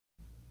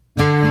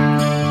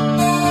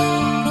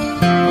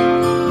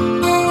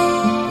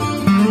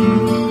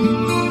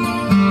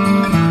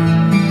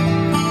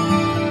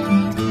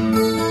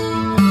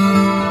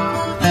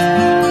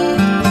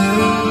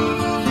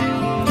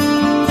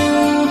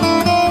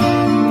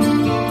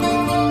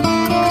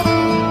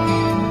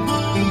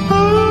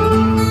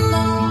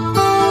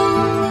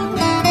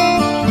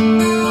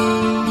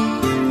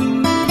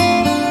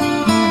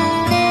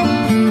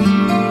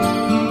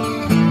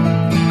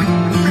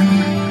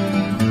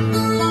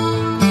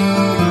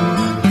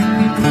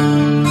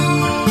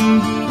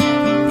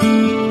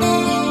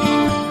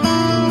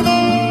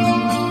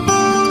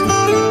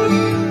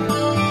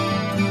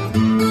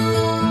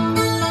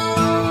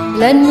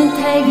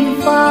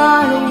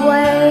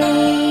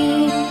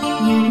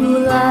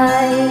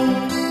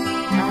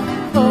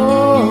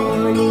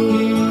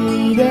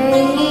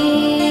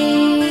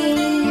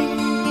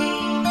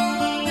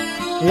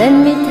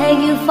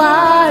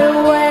far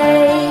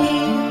away.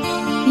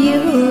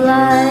 You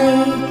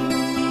like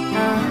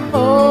a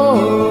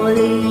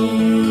holiday.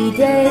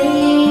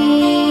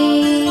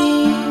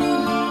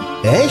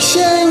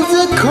 Exchange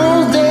the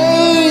cold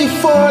day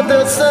for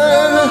the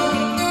sun,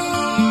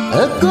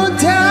 a good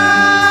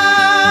time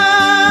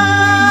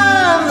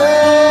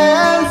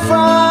and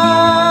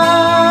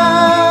fun.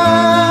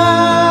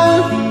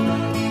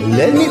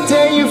 Let me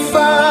take you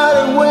far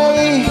away.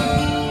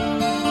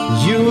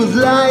 You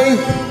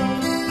like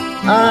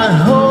a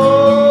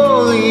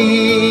holiday.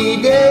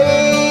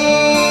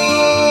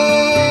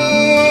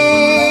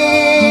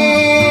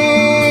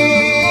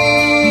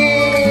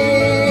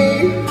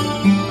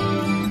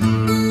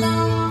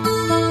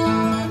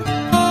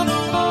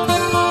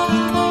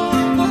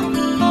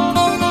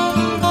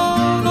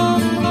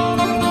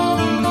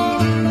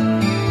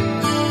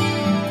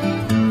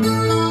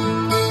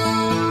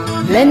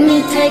 Let me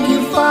take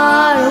you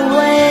far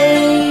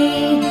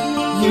away.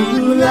 You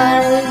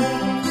like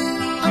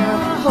a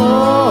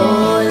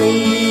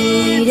holiday.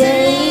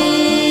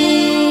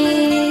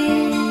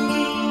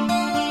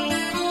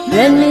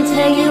 Let me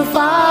take you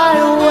far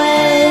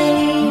away.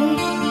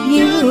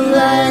 You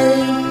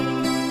like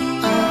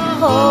a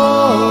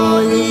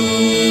holiday.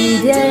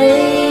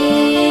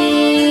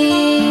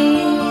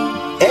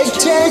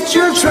 Exchange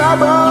your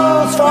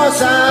troubles for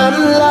some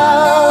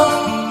love.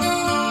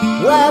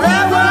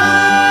 Wherever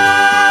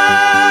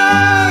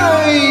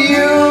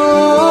you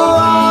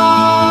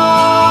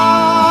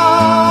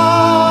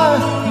are,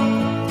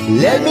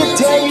 let me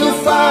take you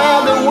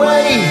far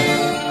away.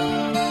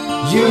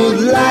 You'd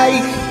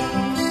like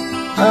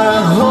a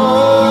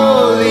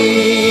holiday.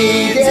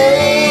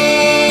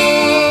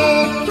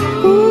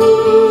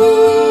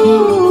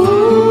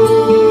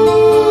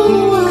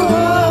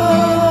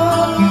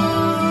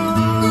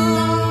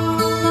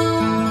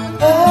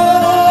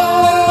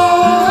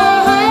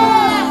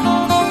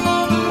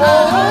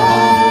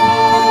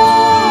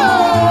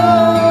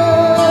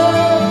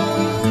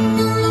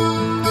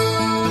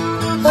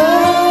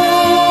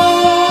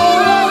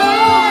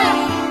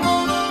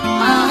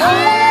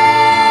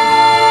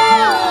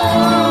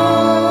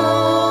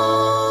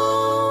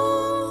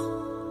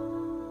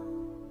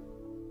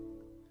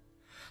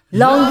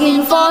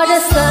 Longing for the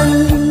sun,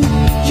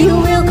 you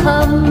will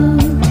come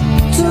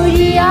to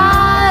the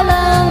eye.